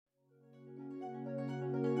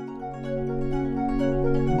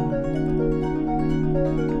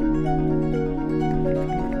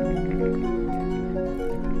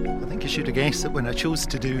should have guessed that when I chose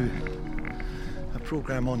to do a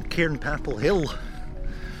programme on Cairnpapple Hill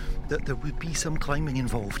that there would be some climbing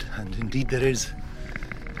involved, and indeed there is.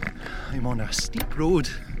 I'm on a steep road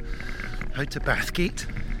out to Bathgate,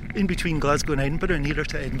 in between Glasgow and Edinburgh, nearer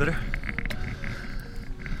to Edinburgh.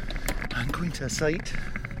 I'm going to a site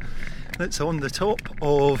that's on the top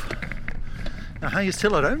of the highest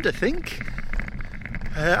hill around, I think,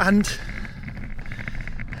 and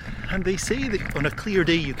they say that on a clear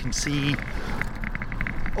day you can see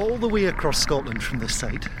all the way across Scotland from this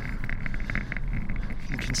site.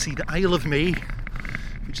 You can see the Isle of May,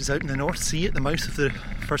 which is out in the North Sea at the mouth of the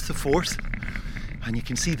Firth of Forth, and you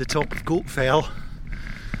can see the top of Goat Fell,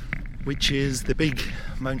 which is the big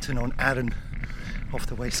mountain on Arran off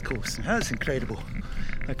the west coast. And that's incredible.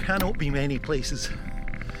 There cannot be many places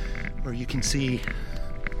where you can see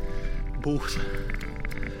both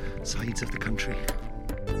sides of the country.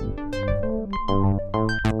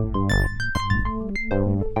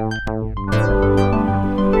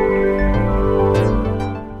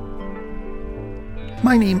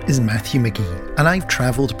 My name is Matthew McGee, and I've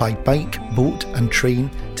travelled by bike, boat and train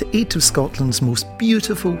to 8 of Scotland's most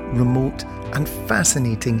beautiful, remote and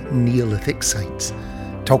fascinating Neolithic sites,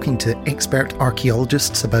 talking to expert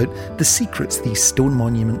archaeologists about the secrets these stone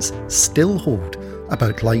monuments still hold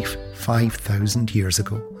about life 5,000 years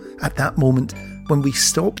ago, at that moment when we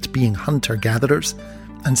stopped being hunter-gatherers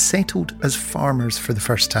and settled as farmers for the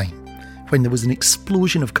first time, when there was an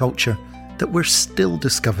explosion of culture that we're still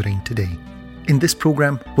discovering today. In this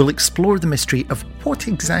programme, we'll explore the mystery of what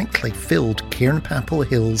exactly filled Cairnpapple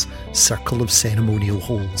Hill's circle of ceremonial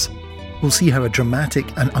holes. We'll see how a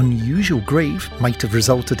dramatic and unusual grave might have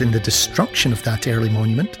resulted in the destruction of that early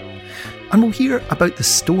monument. And we'll hear about the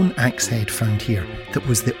stone axe head found here that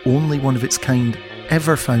was the only one of its kind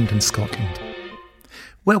ever found in Scotland.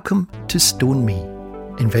 Welcome to Stone Me,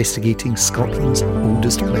 investigating Scotland's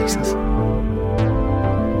oldest places.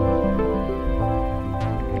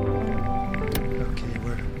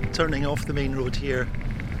 Turning off the main road here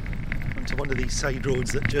onto one of these side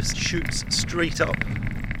roads that just shoots straight up.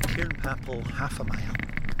 Cairnpapple, half a mile.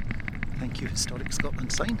 Thank you, Historic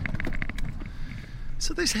Scotland sign.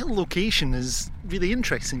 So this hill location is really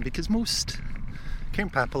interesting because most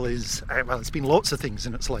Cairnpapple is, well, it's been lots of things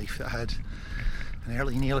in its life. It had an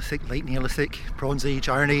early Neolithic, late Neolithic, Bronze Age,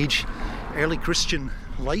 Iron Age, early Christian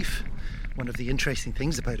life. One of the interesting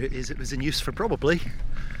things about it is it was in use for probably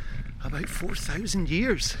about 4,000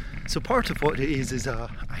 years. So part of what it is a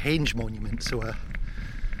henge monument, so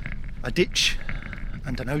a ditch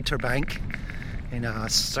and an outer bank in a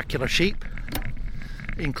circular shape,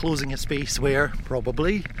 enclosing a space where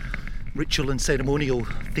probably ritual and ceremonial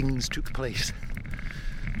things took place.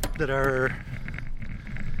 There are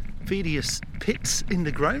various pits in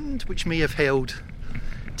the ground which may have held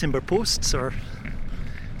timber posts or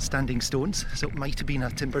standing stones, so it might have been a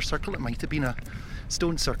timber circle, it might have been a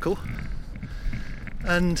stone circle.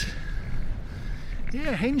 And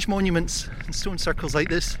yeah, henge monuments and stone circles like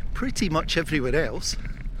this, pretty much everywhere else,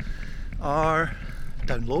 are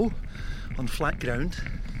down low on flat ground,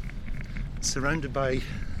 surrounded by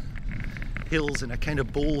hills in a kind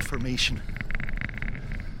of bowl formation,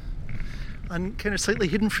 and kind of slightly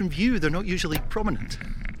hidden from view. They're not usually prominent.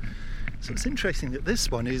 So it's interesting that this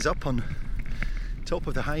one is up on top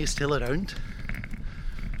of the highest hill around,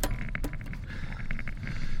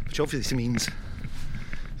 which obviously means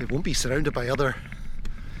it won't be surrounded by other,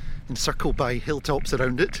 encircled by hilltops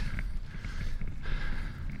around it.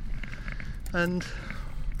 And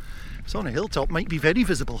it's on a hilltop, might be very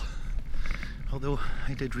visible. Although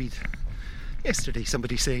I did read yesterday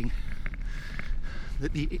somebody saying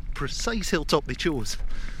that the precise hilltop they chose,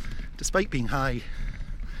 despite being high,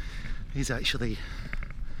 is actually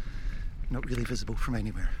not really visible from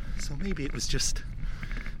anywhere. So maybe it was just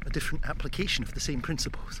a different application of the same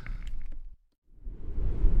principles.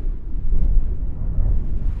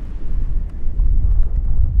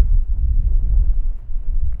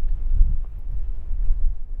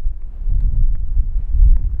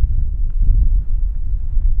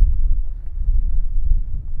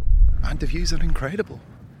 And the views are incredible.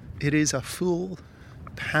 It is a full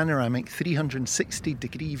panoramic 360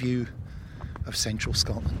 degree view of central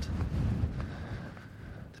Scotland.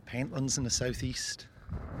 The Pentlands in the southeast,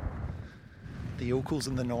 the Ochils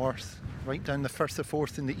in the north, right down the Firth of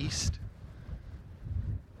Forth in the east.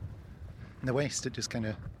 In the west it just kind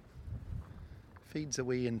of fades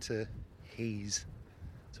away into haze.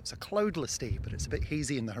 So it's a cloudless day, but it's a bit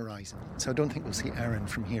hazy in the horizon. So I don't think we'll see Arran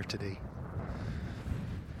from here today.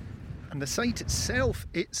 And the site itself,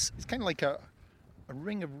 it's kind of like a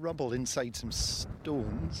ring of rubble inside some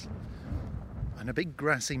stones. and a big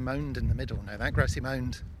grassy mound in the middle. Now that grassy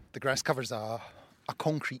mound, the grass covers a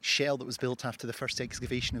concrete shell that was built after the first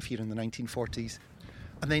excavation of here in the 1940s.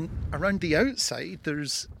 And then around the outside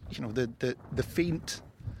there's, the faint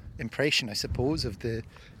impression, I suppose, of the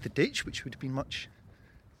ditch, which would have been much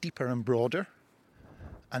deeper and broader,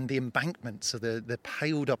 and the embankment, so the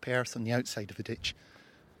piled up earth on the outside of the ditch.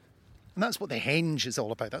 And that's what the henge is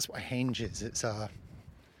all about. That's what a henge is. It's a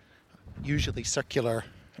usually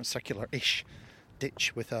circular-ish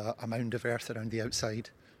ditch with a mound of earth around the outside.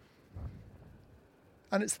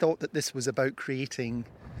 And it's thought that this was about creating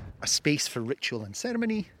a space for ritual and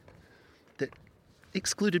ceremony that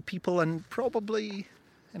excluded people, and probably,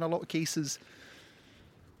 in a lot of cases,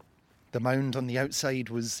 the mound on the outside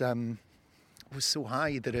was so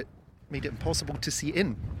high that it made it impossible to see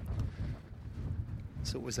in.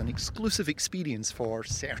 So it was an exclusive experience for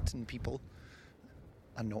certain people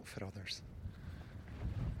and not for others.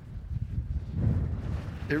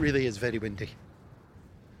 It really is very windy.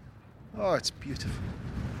 Oh, it's beautiful.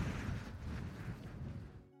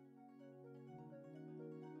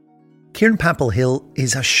 Cairnpapple Hill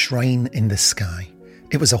is a shrine in the sky.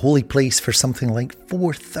 It was a holy place for something like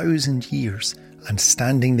 4,000 years, and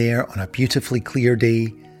standing there on a beautifully clear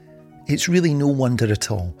day, it's really no wonder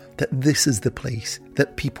at all that this is the place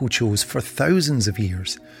that people chose for thousands of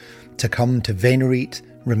years to come to venerate,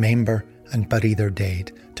 remember and bury their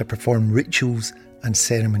dead, to perform rituals and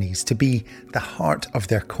ceremonies, to be the heart of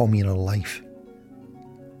their communal life.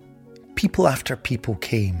 People after people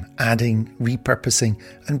came, adding, repurposing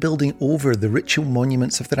and building over the ritual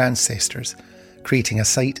monuments of their ancestors, creating a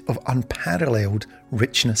site of unparalleled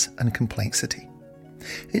richness and complexity.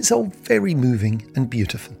 It's all very moving and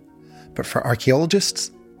beautiful, but for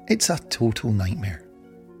archaeologists, it's a total nightmare.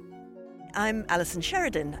 I'm Alison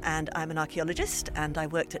Sheridan, and I'm an archaeologist, and I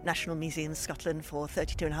worked at National Museums Scotland for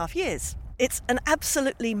 32 and a half years. It's an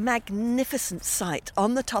absolutely magnificent site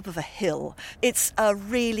on the top of a hill. It's a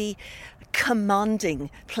really commanding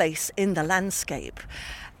place in the landscape,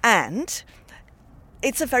 and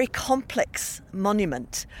it's a very complex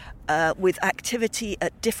monument with activity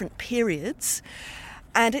at different periods.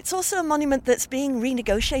 And it's also a monument that's being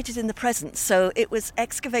renegotiated in the present. So it was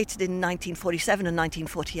excavated in 1947 and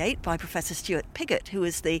 1948 by Professor Stuart Piggott, who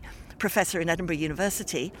was the professor in Edinburgh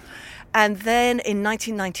University. And then in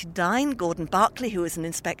 1999, Gordon Barclay, who was an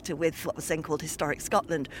inspector with what was then called Historic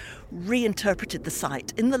Scotland, reinterpreted the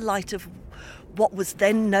site in the light of what was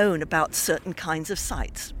then known about certain kinds of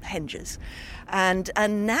sites, henges. And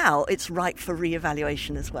now it's ripe for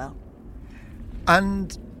re-evaluation as well.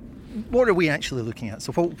 And what are we actually looking at?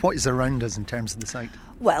 So what is around us in terms of the site?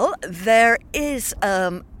 Well, there is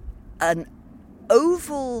an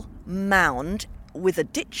oval mound with a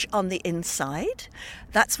ditch on the inside.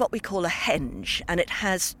 That's what we call a henge, and it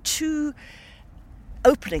has two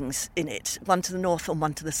openings in it, one to the north and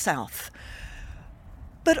one to the south.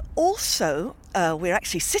 But also, we're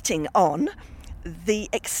actually sitting on the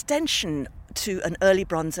extension to an early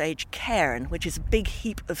Bronze Age cairn, which is a big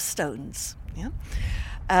heap of stones. Yeah.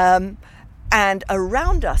 And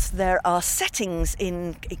around us there are settings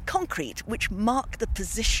in concrete which mark the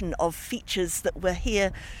position of features that were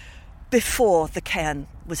here before the cairn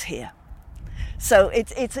was here. So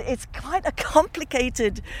it's quite a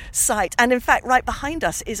complicated site. And in fact, right behind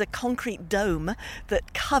us is a concrete dome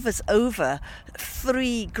that covers over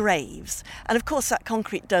 3 graves. And of course, that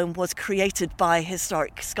concrete dome was created by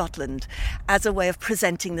Historic Scotland as a way of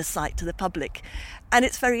presenting the site to the public. And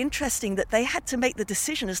it's very interesting that they had to make the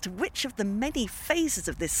decision as to which of the many phases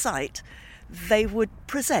of this site they would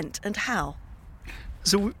present and how.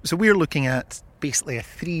 So we're looking at basically a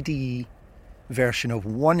 3D version of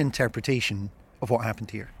one interpretation of what happened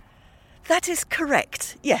here. That is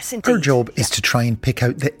correct. Yes, indeed. Our job is to try and pick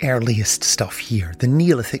out the earliest stuff here, the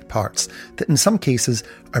Neolithic parts that in some cases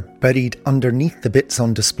are buried underneath the bits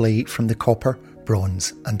on display from the Copper,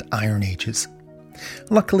 Bronze and Iron Ages.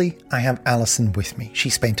 Luckily, I have Alison with me. She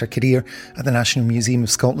spent her career at the National Museum of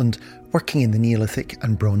Scotland working in the Neolithic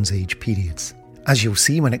and Bronze Age periods. As you'll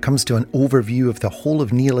see when it comes to an overview of the whole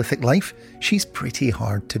of Neolithic life, she's pretty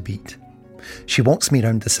hard to beat. She walks me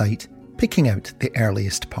around the site, picking out the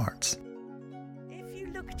earliest parts. If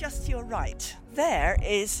you look just to your right, there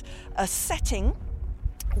is a setting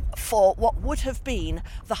for what would have been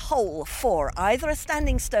the hole for either a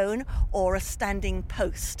standing stone or a standing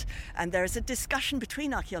post. And there is a discussion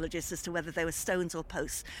between archaeologists as to whether they were stones or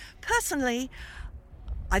posts. Personally,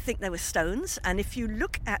 I think they were stones, and if you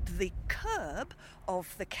look at the curb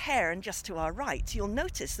of the cairn just to our right, you'll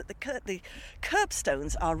notice that the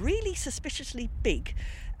curbstones are really suspiciously big.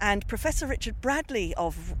 And Professor Richard Bradley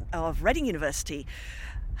of Reading University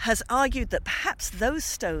has argued that perhaps those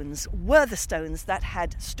stones were the stones that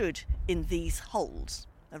had stood in these holes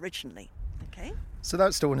originally. Okay. So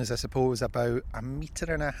that stone is, I suppose, about 1.5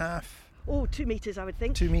 meters. Oh, 2 metres, I would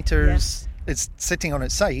think. 2 metres. Yeah. It's sitting on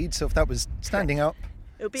its side, so if that was standing up...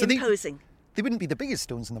 It would be imposing. They wouldn't be the biggest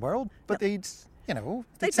stones in the world, but they'd send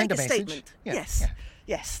a message. Statement. Yeah.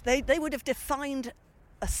 Yes. They would have defined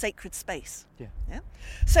a sacred space. Yeah.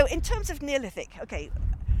 So in terms of Neolithic, okay,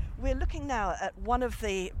 we're looking now at one of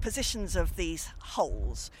the positions of these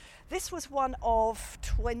holes. This was one of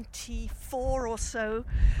 24 or so,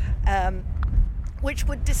 which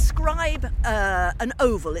would describe an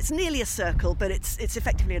oval. It's nearly a circle, but it's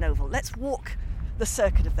effectively an oval. Let's walk the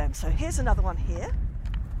circuit of them. So here's another one here.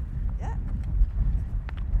 Yeah.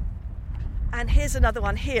 And here's another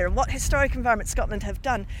one here. And what Historic Environment Scotland have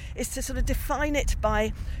done is to sort of define it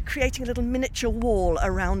by creating a little miniature wall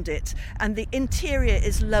around it. And the interior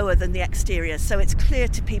is lower than the exterior. So it's clear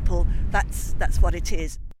to people that's what it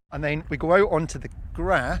is. And then we go out onto the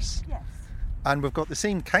grass. Yes. And we've got the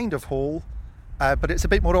same kind of hole, but it's a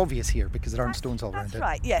bit more obvious here because there aren't stones all around it. That's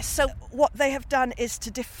right, yes. So what they have done is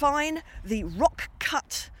to define the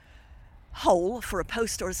rock-cut hole for a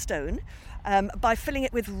post or a stone by filling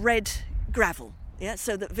it with red gravel,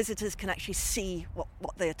 so that visitors can actually see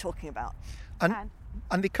what they are talking about. And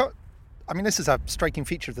they cut, I mean, this is a striking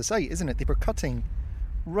feature of the site, isn't it? They were cutting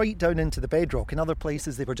right down into the bedrock. In other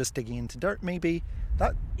places, they were just digging into dirt, maybe.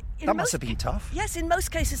 That must have been tough. Yes, in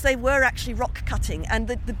most cases, they were actually rock cutting. And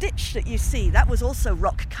the ditch that you see, that was also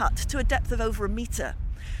rock cut to a depth of over 1 metre.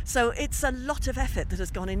 So it's a lot of effort that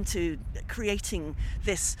has gone into creating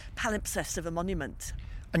this palimpsest of a monument.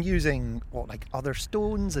 And using, other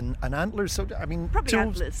stones and antlers? So, I mean, probably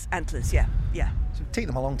antlers, yeah. So take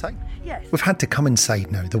them a long time. Yes. We've had to come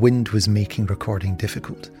inside now. The wind was making recording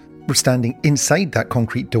difficult. We're standing inside that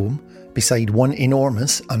concrete dome, beside one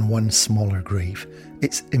enormous and one smaller grave.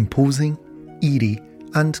 It's imposing, eerie,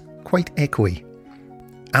 and quite echoey.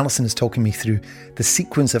 Alison is talking me through the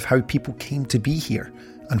sequence of how people came to be here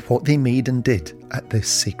and what they made and did at this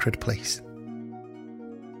sacred place.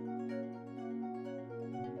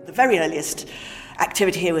 The very earliest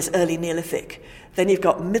activity here was early Neolithic. Then you've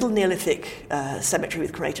got Middle Neolithic cemetery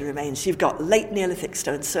with cremated remains. You've got Late Neolithic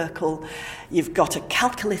stone circle. You've got a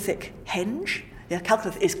Chalcolithic henge. Yeah,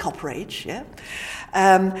 Chalcolithic is Copper Age. Yeah,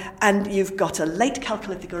 and you've got a Late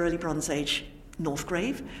Chalcolithic or Early Bronze Age North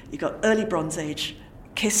grave. You've got Early Bronze Age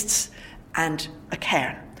kists and a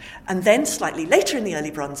cairn. And then slightly later in the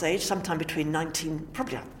Early Bronze Age, sometime between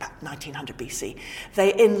probably about 1900 BC,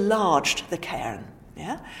 they enlarged the cairn.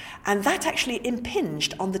 Yeah, and that actually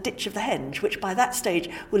impinged on the ditch of the henge, which by that stage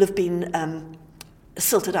will have been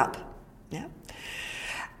silted up. Yeah,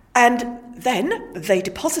 and then they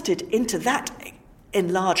deposited into that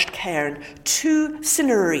enlarged cairn 2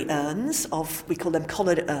 cinerary urns we call them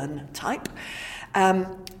collared urn type,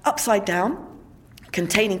 upside down,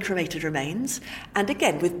 containing cremated remains, and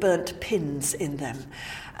again with burnt pins in them.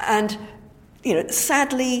 And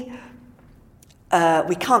sadly,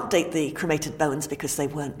 we can't date the cremated bones because they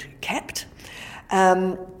weren't kept.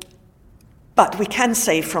 But we can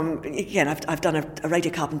say I've done a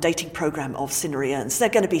radiocarbon dating program of cinerary urns. They're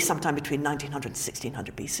going to be sometime between 1900 and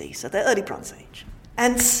 1600 BC, so they're early Bronze Age.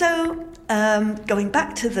 And so, going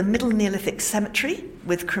back to the Middle Neolithic cemetery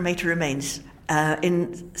with cremated remains,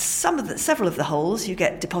 in several of the holes, you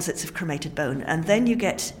get deposits of cremated bone, and then you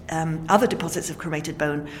get other deposits of cremated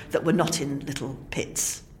bone that were not in little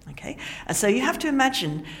pits. Okay, and so you have to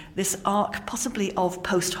imagine this arc possibly of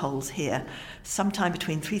post holes here, sometime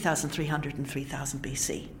between 3,300 and 3,000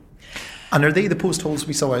 BC. And are they the post holes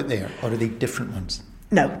we saw out there, or are they different ones?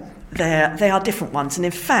 No, they are different ones, and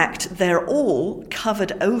in fact, they're all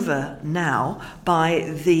covered over now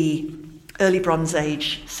by the Early Bronze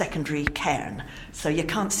Age secondary cairn. So you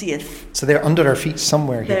can't see it. So they're under our feet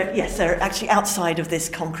somewhere here? Yes, they're actually outside of this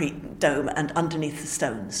concrete dome and underneath the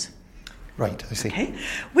stones. Right, I see. Okay.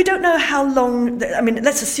 We don't know how long,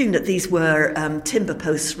 let's assume that these were timber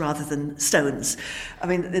posts rather than stones. I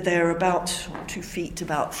mean, they're about 2 feet,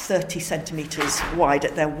 about 30 centimetres wide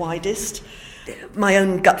at their widest. My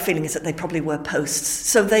own gut feeling is that they probably were posts.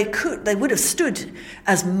 So they would have stood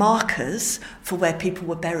as markers for where people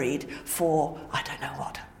were buried for,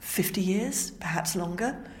 50 years, perhaps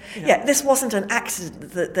longer. Yeah, this wasn't an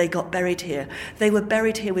accident that they got buried here. They were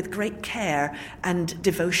buried here with great care and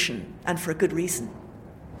devotion, and for a good reason.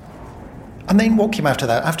 And then what came after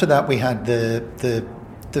that? After that, we had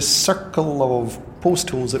the circle of post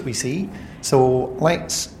holes that we see. So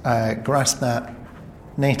let's grasp that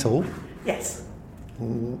nettle. Yes.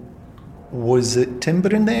 Was it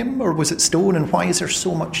timber in them or was it stone? And why is there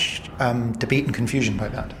so much debate and confusion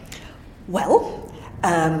about that? Well,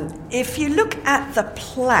 if you look at the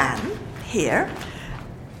plan here,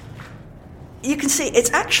 you can see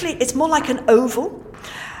it's more like an oval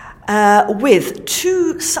with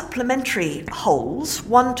two supplementary holes,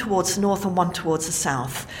 one towards the north and one towards the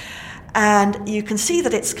south. And you can see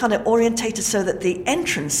that it's kind of orientated so that the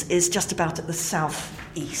entrance is just about at the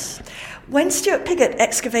southeast. When Stuart Piggott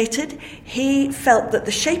excavated, he felt that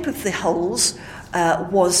the shape of the holes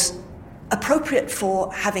was appropriate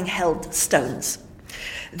for having held stones.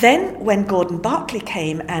 Then, when Gordon Berkeley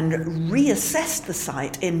came and reassessed the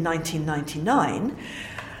site in 1999,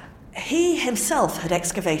 he himself had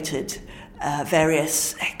excavated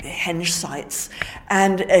various henge sites,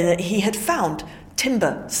 and he had found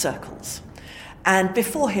timber circles. And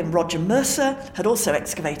before him, Roger Mercer had also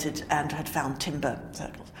excavated and had found timber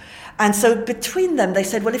circles. And so between them, they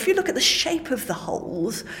said, well, if you look at the shape of the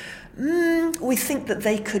holes, we think that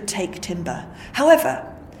they could take timber. However,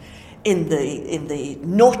 in the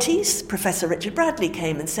noughties, Professor Richard Bradley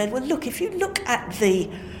came and said, well, look, if you look at the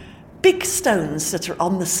big stones that are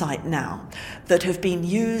on the site now that have been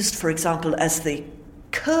used, for example, as the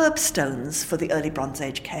curb stones for the early Bronze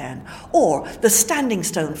Age cairn or the standing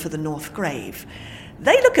stone for the North Grave,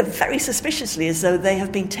 they look very suspiciously as though they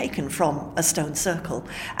have been taken from a stone circle.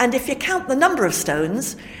 And if you count the number of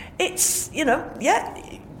stones, it's,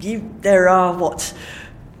 there are,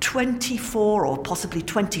 24 or possibly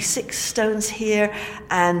 26 stones here,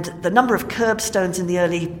 and the number of curb stones in the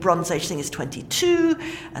early Bronze Age thing is 22,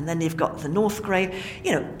 and then you've got the North Grave.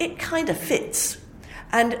 It kind of fits.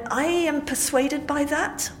 And I am persuaded by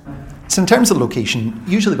that. So in terms of location,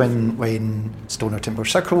 usually when stone or timber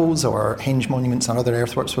circles or henge monuments or other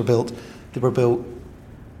earthworks were built, they were built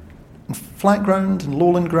in flat ground and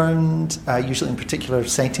lowland ground, usually in particular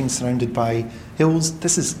settings surrounded by hills.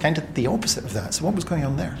 This is kind of the opposite of that. So what was going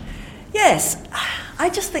on there? Yes, I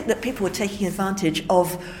just think that people were taking advantage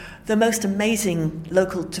of the most amazing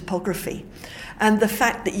local topography and the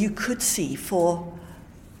fact that you could see for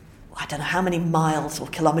I don't know how many miles or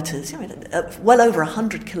kilometres, well over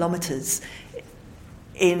 100 kilometres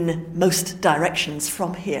in most directions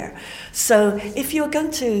from here. So if you're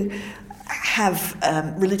going to have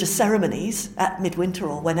religious ceremonies at midwinter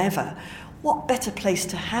or whenever, what better place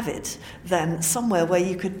to have it than somewhere where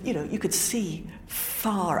you could see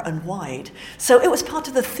far and wide. So it was part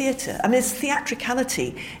of the theatre. I mean, its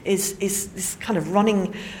theatricality is this kind of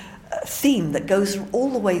running theme that goes all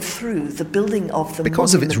the way through the building of the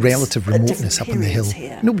because of its relative remoteness up on the hill,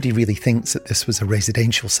 here. Nobody really thinks that this was a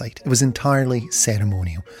residential site. It was entirely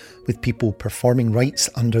ceremonial, with people performing rites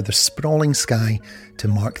under the sprawling sky to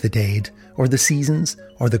mark the dead, or the seasons,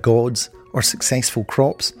 or the gods, or successful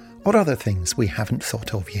crops, or other things we haven't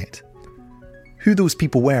thought of yet. Who those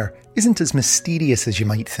people were isn't as mysterious as you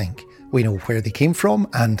might think. We know where they came from,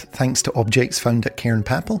 and thanks to objects found at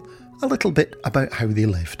Cairnpapple, a little bit about how they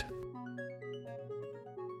lived.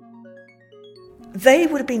 They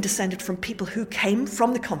would have been descended from people who came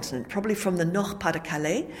from the continent, probably from the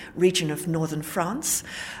Nord-Pas-de-Calais region of northern France,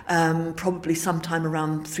 probably sometime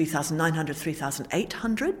around 3,900,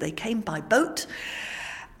 3,800. They came by boat.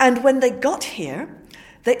 And when they got here,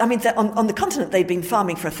 on the continent they'd been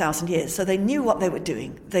farming for 1,000 years, so they knew what they were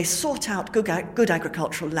doing. They sought out good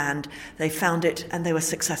agricultural land, they found it, and they were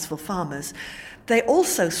successful farmers. They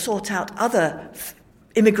also sought out other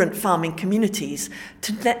immigrant farming communities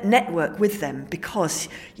to network with them, because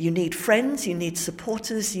you need friends, you need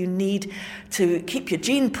supporters, you need to keep your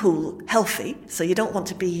gene pool healthy, so you don't want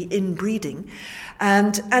to be inbreeding.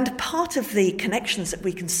 And part of the connections that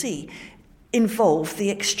we can see involve the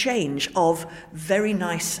exchange of very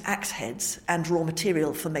nice axe heads and raw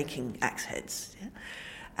material for making axe heads. Yeah?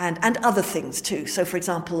 And other things too. So, for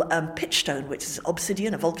example, pitchstone, which is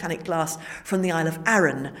obsidian, a volcanic glass from the Isle of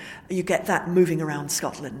Arran, you get that moving around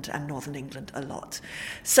Scotland and northern England a lot.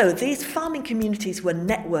 So these farming communities were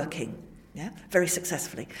networking, very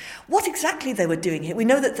successfully. What exactly they were doing here? We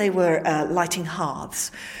know that they were lighting hearths.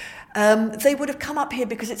 They would have come up here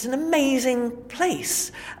because it's an amazing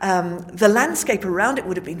place. The landscape around it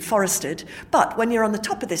would have been forested, but when you're on the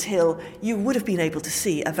top of this hill, you would have been able to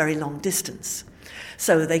see a very long distance.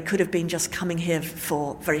 So they could have been just coming here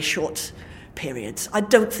for very short periods. I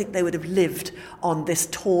don't think they would have lived on this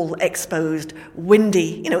tall, exposed,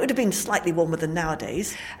 windy, it would have been slightly warmer than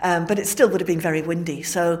nowadays, but it still would have been very windy.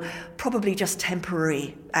 So probably just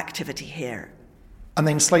temporary activity here. And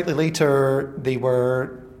then slightly later, there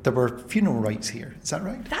were funeral rites here. Is that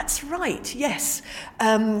right? That's right, yes.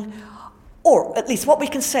 Or at least what we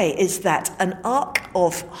can say is that an arc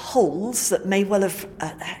of holes that may well have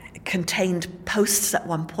contained posts at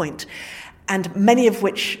one point, and many of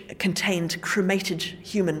which contained cremated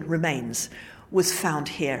human remains, was found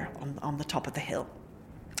here on the top of the hill.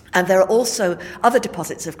 And there are also other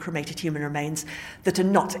deposits of cremated human remains that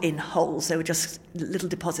are not in holes. They were just little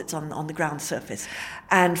deposits on the ground surface.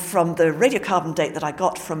 And from the radiocarbon date that I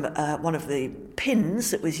got from one of the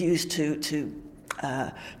pins that was used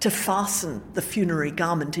to fasten the funerary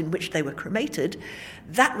garment in which they were cremated,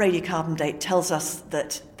 that radiocarbon date tells us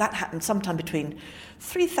that happened sometime between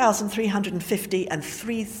 3,350 and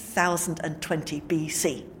 3,020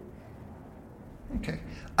 BC. Okay.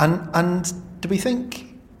 And do we think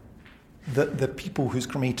that the people whose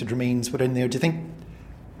cremated remains were in there, do you think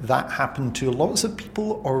that happened to lots of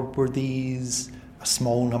people, or were these a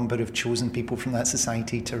small number of chosen people from that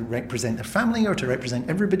society to represent their family or to represent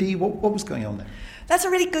everybody? What was going on there? That's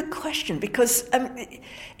a really good question, because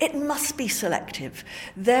it must be selective.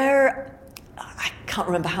 I can't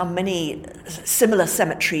remember how many similar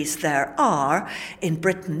cemeteries there are in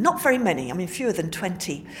Britain. Not very many, I mean fewer than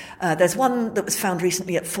 20. There's one that was found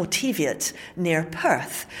recently at Forteviot near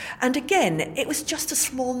Perth. And again, it was just a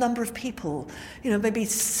small number of people, maybe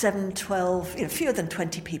 7, 12, fewer than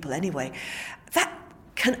 20 people anyway. That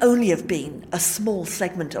can only have been a small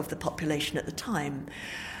segment of the population at the time.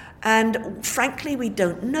 And frankly, we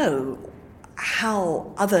don't know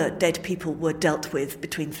how other dead people were dealt with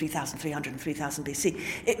between 3,300 and 3,000 BC.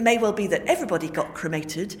 It may well be that everybody got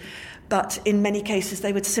cremated, but in many cases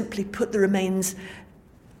they would simply put the remains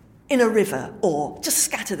in a river or just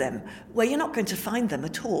scatter them where you're not going to find them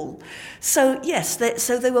at all. So yes,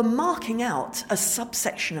 they were marking out a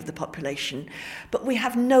subsection of the population, but we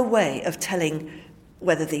have no way of telling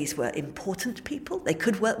whether these were important people.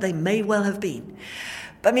 They may well have been.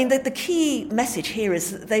 I mean, the key message here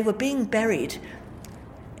is that they were being buried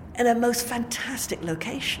in a most fantastic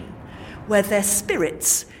location where their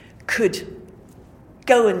spirits could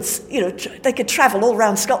go and, they could travel all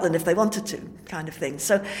around Scotland if they wanted to, kind of thing.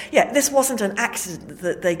 So, yeah, this wasn't an accident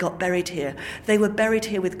that they got buried here. They were buried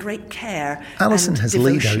here with great care. Alison has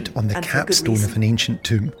laid out on the capstone of an ancient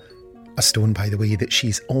tomb, a stone, by the way, that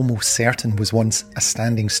she's almost certain was once a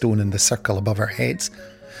standing stone in the circle above our heads,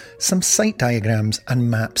 some site diagrams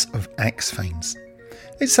and maps of axe finds.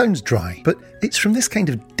 It sounds dry, but it's from this kind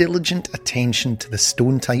of diligent attention to the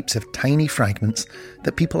stone types of tiny fragments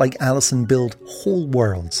that people like Alison build whole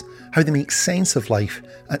worlds, how they make sense of life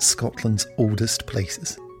at Scotland's oldest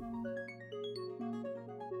places.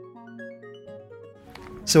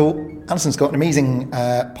 So Alison's got an amazing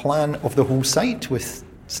plan of the whole site with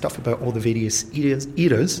stuff about all the various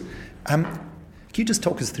eras. Can you just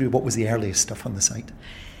talk us through what was the earliest stuff on the site?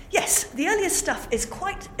 Yes, the earliest stuff is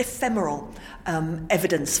quite ephemeral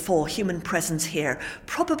evidence for human presence here,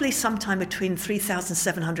 probably sometime between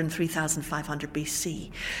 3,700 and 3,500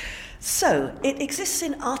 BC. So it exists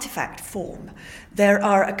in artefact form. There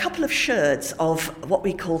are a couple of sherds of what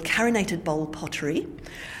we call carinated bowl pottery,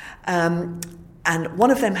 and one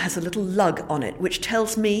of them has a little lug on it, which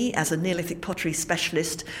tells me, as a Neolithic pottery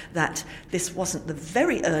specialist, that this wasn't the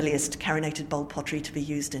very earliest carinated bowl pottery to be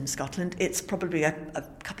used in Scotland. It's probably a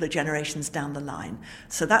couple of generations down the line.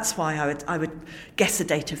 So that's why I would guess a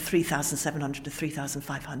date of 3,700 to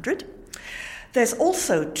 3,500. There's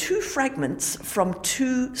also 2 fragments from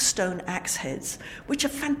 2 stone axe heads, which are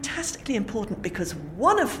fantastically important because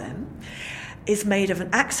one of them is made of an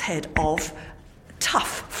axe head of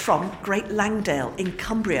tuff from Great Langdale in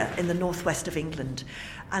Cumbria in the northwest of England.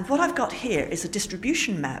 And what I've got here is a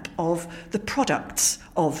distribution map of the products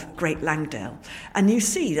of Great Langdale. And you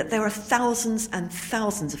see that there are thousands and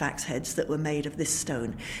thousands of axe heads that were made of this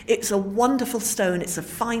stone. It's a wonderful stone. It's a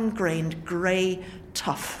fine-grained grey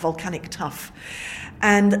tuff, volcanic tuff.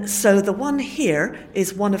 And so the one here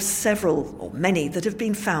is one of several, or many, that have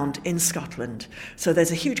been found in Scotland. So there's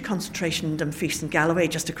a huge concentration in Dumfries and Galloway,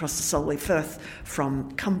 just across the Solway Firth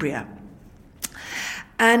from Cumbria.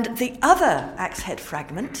 And the other axe head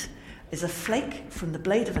fragment is a flake from the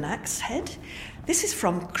blade of an axe head. This is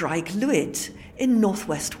from Graig Lwyd in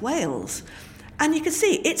northwest Wales. And you can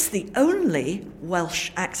see it's the only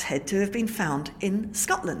Welsh axe head to have been found in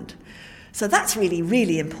Scotland. So that's really,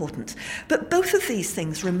 really important. But both of these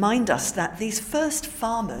things remind us that these first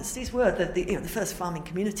farmers, these were the first farming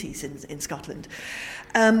communities in Scotland.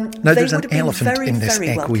 Now there's an elephant in this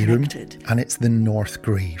echoey room, and it's the North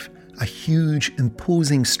Grave, a huge,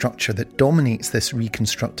 imposing structure that dominates this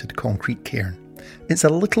reconstructed concrete cairn. It's a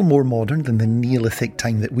little more modern than the Neolithic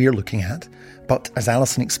time that we're looking at, but as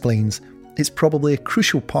Alison explains, it's probably a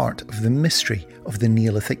crucial part of the mystery of the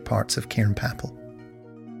Neolithic parts of Cairnpapple.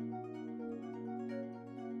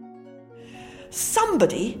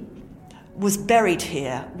 Somebody was buried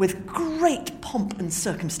here with great pomp and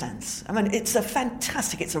circumstance. I mean, it's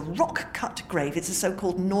a rock-cut grave. It's a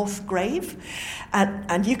so-called North grave.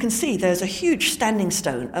 And you can see there's a huge standing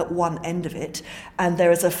stone at one end of it, and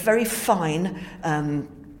there is a very fine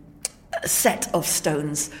set of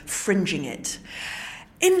stones fringing it.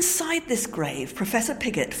 Inside this grave, Professor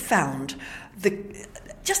Pigott found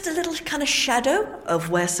just a little kind of shadow of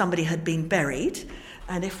where somebody had been buried.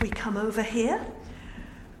 And if we come over here,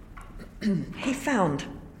 he found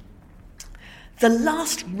the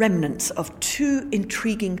last remnants of two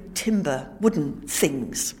intriguing wooden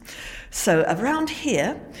things. So around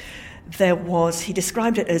here, he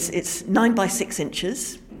described it as it's 9 by 6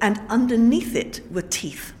 inches, and underneath it were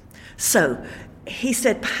teeth. So he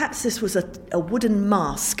said perhaps this was a wooden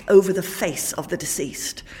mask over the face of the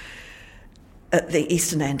deceased at the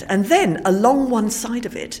eastern end. And then along one side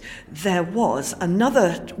of it, there was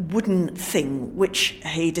another wooden thing which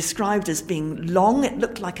he described as being long. It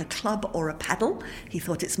looked like a club or a paddle. He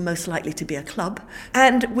thought it's most likely to be a club.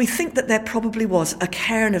 And we think that there probably was a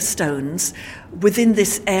cairn of stones within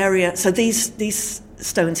this area. So these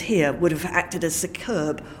stones here would have acted as the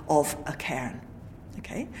curb of a cairn.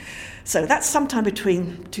 Okay, so that's sometime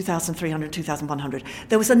between 2,300 and 2,100.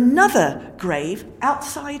 There was another grave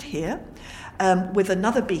outside here with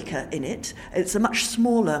another beaker in it. It's a much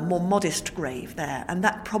smaller, more modest grave there, and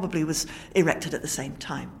that probably was erected at the same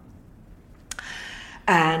time.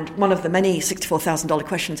 And one of the many $64,000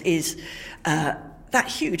 questions is, that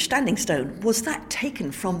huge standing stone, was that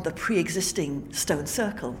taken from the pre-existing stone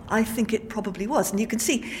circle? I think it probably was. And you can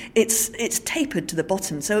see it's tapered to the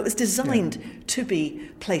bottom, so it was designed to be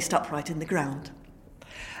placed upright in the ground.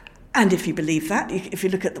 And if you believe that, if you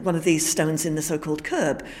look at one of these stones in the so-called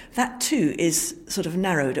curb, that too is sort of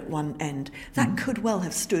narrowed at one end. That could well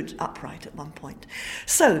have stood upright at one point.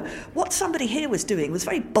 So what somebody here was doing was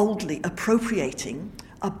very boldly appropriating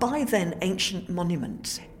a by then ancient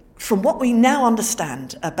monument. From what we now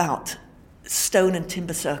understand about stone and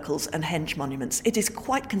timber circles and henge monuments, it is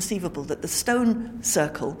quite conceivable that the stone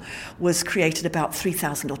circle was created about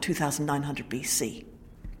 3000 or 2900 BC.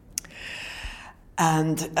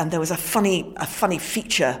 And there was a funny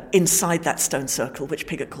feature inside that stone circle, which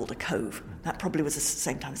Pigott called a cove. That probably was the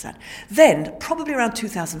same time as that. Then, probably around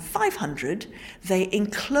 2500, they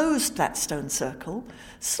enclosed that stone circle,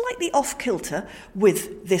 slightly off-kilter,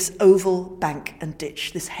 with this oval bank and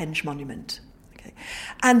ditch, this henge monument. Okay.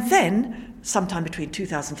 And then, sometime between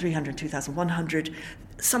 2300 and 2100,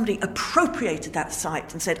 somebody appropriated that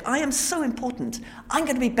site and said, I am so important, I'm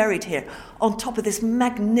going to be buried here on top of this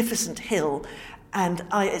magnificent hill, and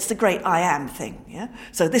it's the great I am thing. Yeah?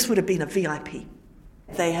 So this would have been a VIP.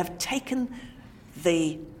 They have taken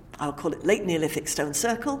I'll call it late Neolithic stone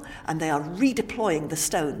circle, and they are redeploying the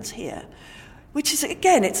stones here, which is,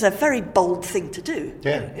 again, it's a very bold thing to do.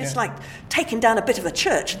 It's like taking down a bit of a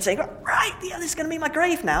church and saying, right, this is going to be my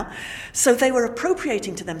grave now. So they were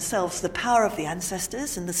appropriating to themselves the power of the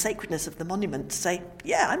ancestors and the sacredness of the monument to say,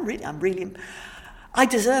 I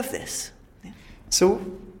deserve this. Yeah.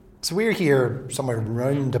 So we're here somewhere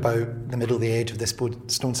round about the middle of the edge of this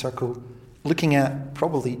stone circle, looking at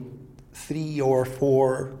probably 3 or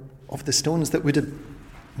 4 of the stones that would have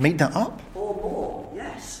made that up. Or more,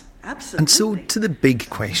 yes, absolutely. And so to the big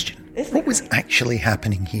question, what was actually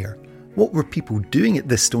happening here? What were people doing at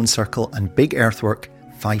this stone circle and big earthwork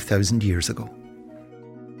 5,000 years ago?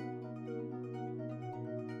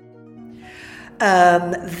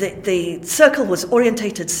 The circle was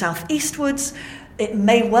orientated southeastwards. It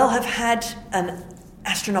may well have had an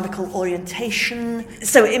astronomical orientation.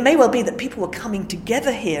 So it may well be that people were coming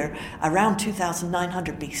together here around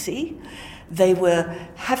 2900 BC. They were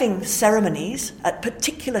having ceremonies at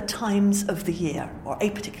particular times of the year, or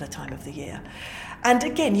a particular time of the year. And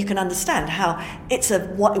again, you can understand how it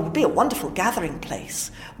would be a wonderful gathering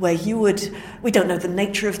place where we don't know the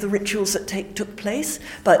nature of the rituals that took place,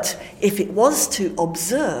 but if it was to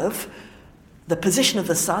observe the position of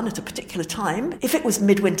the sun at a particular time, if it was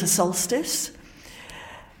midwinter solstice,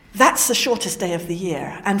 that's the shortest day of the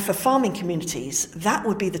year. And for farming communities, that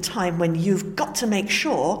would be the time when you've got to make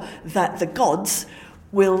sure that the gods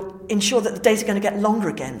will ensure that the days are going to get longer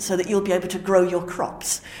again so that you'll be able to grow your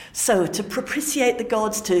crops. So to propitiate the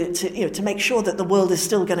gods, to make sure that the world is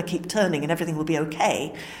still going to keep turning and everything will be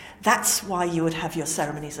okay, that's why you would have your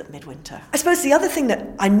ceremonies at midwinter. I suppose the other thing that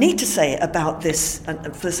I need to say about this,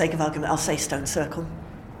 and for the sake of argument, I'll say stone circle,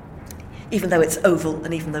 even though it's oval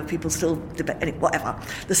and even though people still debate, whatever,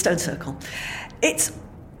 the stone circle. It's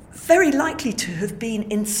very likely to have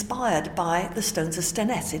been inspired by the stones of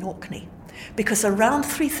Steness in Orkney. because around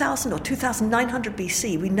 3000 or 2900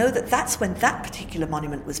 BC, we know that that's when that particular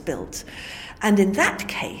monument was built. And in that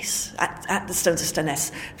case, at the Stones of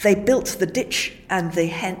Stennes, they built the ditch and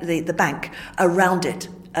the bank around it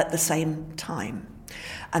at the same time.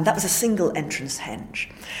 And that was a single entrance henge.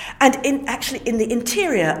 And in the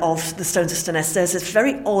interior of the Stones of Stennes, there's this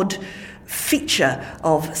very odd feature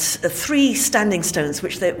of 3 standing stones,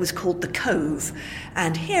 which was called the Cove.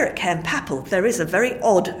 And here at Cairnpapple, there is a very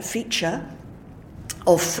odd feature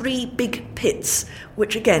of 3 big pits,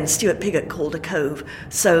 which again Stuart Piggott called a cove.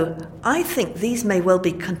 So I think these may well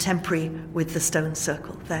be contemporary with the stone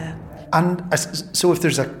circle there. And so if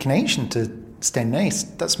there's a connection to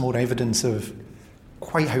Stennes, that's more evidence of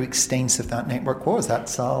quite how extensive that network was.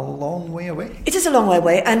 That's a long way away. It is a long way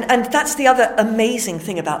away, and that's the other amazing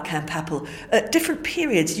thing about Cairnpapple. At different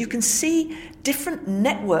periods, you can see different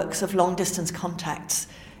networks of long-distance contacts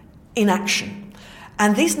in action.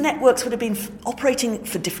 And these networks would have been operating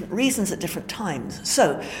for different reasons at different times.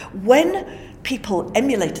 So when people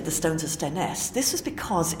emulated the Stones of Stennes, this was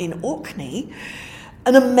because in Orkney,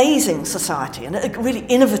 an amazing society, and a really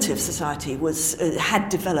innovative society had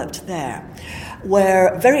developed there,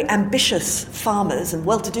 where very ambitious farmers and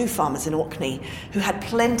well-to-do farmers in Orkney, who had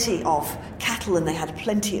plenty of cattle and they had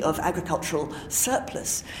plenty of agricultural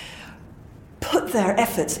surplus, put their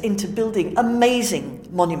efforts into building amazing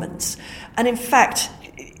monuments. And in fact,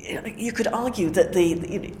 you could argue that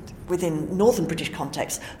within northern British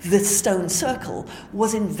context, the stone circle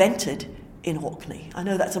was invented in Orkney. I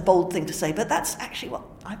know that's a bold thing to say, but that's actually what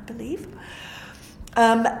I believe.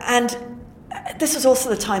 And this was also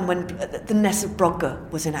the time when the Ness of Brogger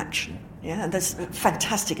was in action. Yeah, and there's a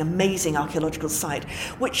fantastic, amazing archaeological site,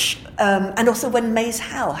 and also when Maes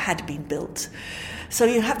Howe had been built. So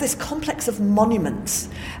you have this complex of monuments,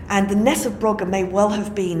 and the Ness of Brogger may well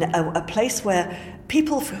have been a place where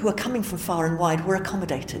people who are coming from far and wide were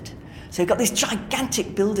accommodated. So you've got these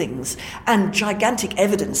gigantic buildings and gigantic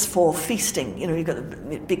evidence for feasting. You've got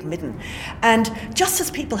the big midden. And just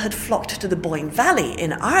as people had flocked to the Boyne Valley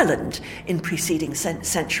in Ireland in preceding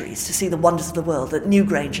centuries to see the wonders of the world at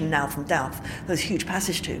Newgrange and now from Douth, those huge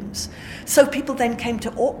passage tombs, so people then came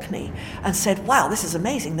to Orkney and said, wow, this is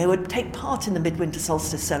amazing. They would take part in the midwinter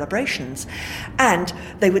solstice celebrations, and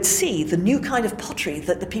they would see the new kind of pottery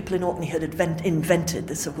that the people in Orkney had invented,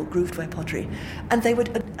 the so-called grooved-ware pottery, and they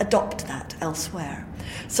would adopt that elsewhere.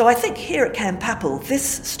 So I think here at Cairnpapple, this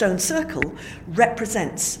stone circle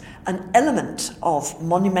represents an element of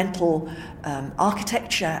monumental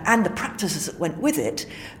architecture and the practices that went with it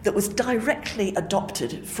that was directly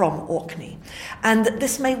adopted from Orkney. And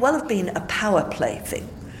this may well have been a power play thing.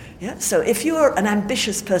 Yeah? So if you're an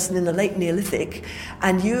ambitious person in the late Neolithic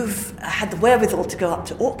and you've had the wherewithal to go up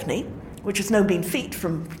to Orkney, which is no mean feat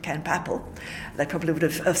from Cairnpapple, they probably would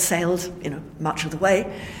have sailed, much of the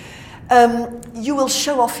way. You will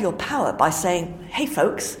show off your power by saying, hey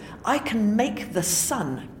folks, I can make the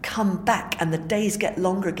sun come back and the days get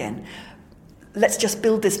longer again. Let's just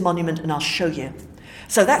build this monument and I'll show you.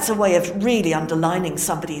 So that's a way of really underlining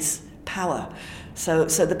somebody's power. So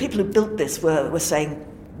the people who built this were saying,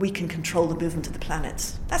 we can control the movement of the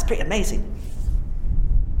planets. That's pretty amazing.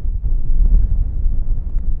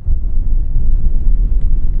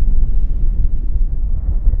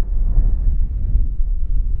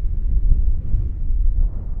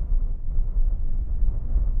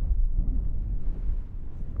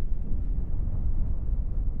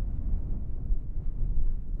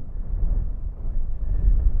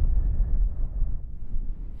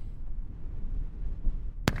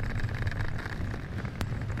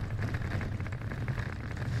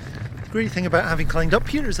 The great thing about having climbed up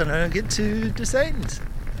here is that I now get to descend,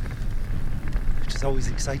 which is always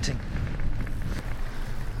exciting.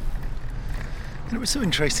 And it was so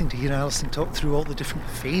interesting to hear Alison talk through all the different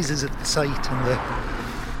phases of the site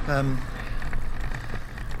and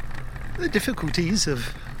the difficulties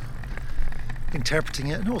of interpreting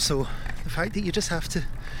it, and also the fact that you just have to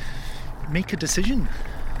make a decision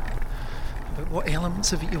about what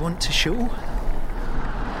elements of it you want to show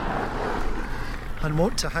and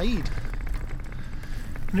what to hide.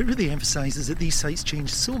 And it really emphasises that these sites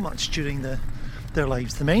changed so much during their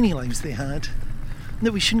lives, the many lives they had, and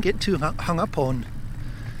that we shouldn't get too hung up on,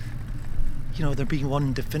 there being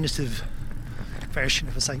one definitive version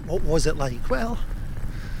of a site. What was it like? Well,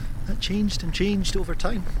 that changed and changed over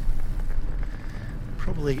time.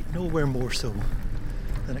 Probably nowhere more so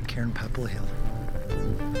than at Cairnpapple Hill.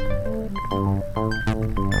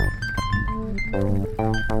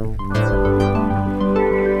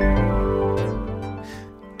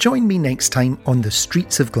 Join me next time on the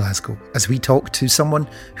streets of Glasgow as we talk to someone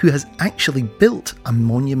who has actually built a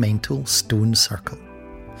monumental stone circle.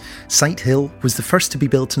 Sight Hill was the first to be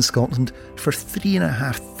built in Scotland for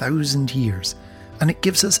 3,500 years, and it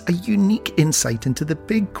gives us a unique insight into the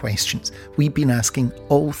big questions we've been asking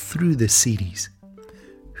all through this series.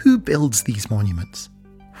 Who builds these monuments?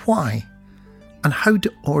 Why? And how do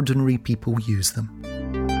ordinary people use them?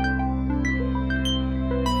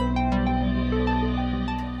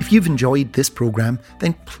 If you've enjoyed this programme,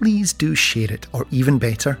 then please do share it, or even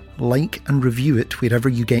better, like and review it wherever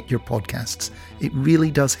you get your podcasts. It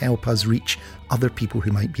really does help us reach other people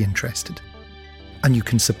who might be interested. And you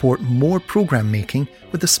can support more programme making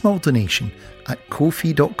with a small donation at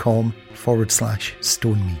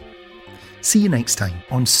ko-fi.com/StoneMe. See you next time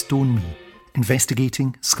on Stone Me,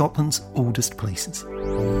 investigating Scotland's oldest places.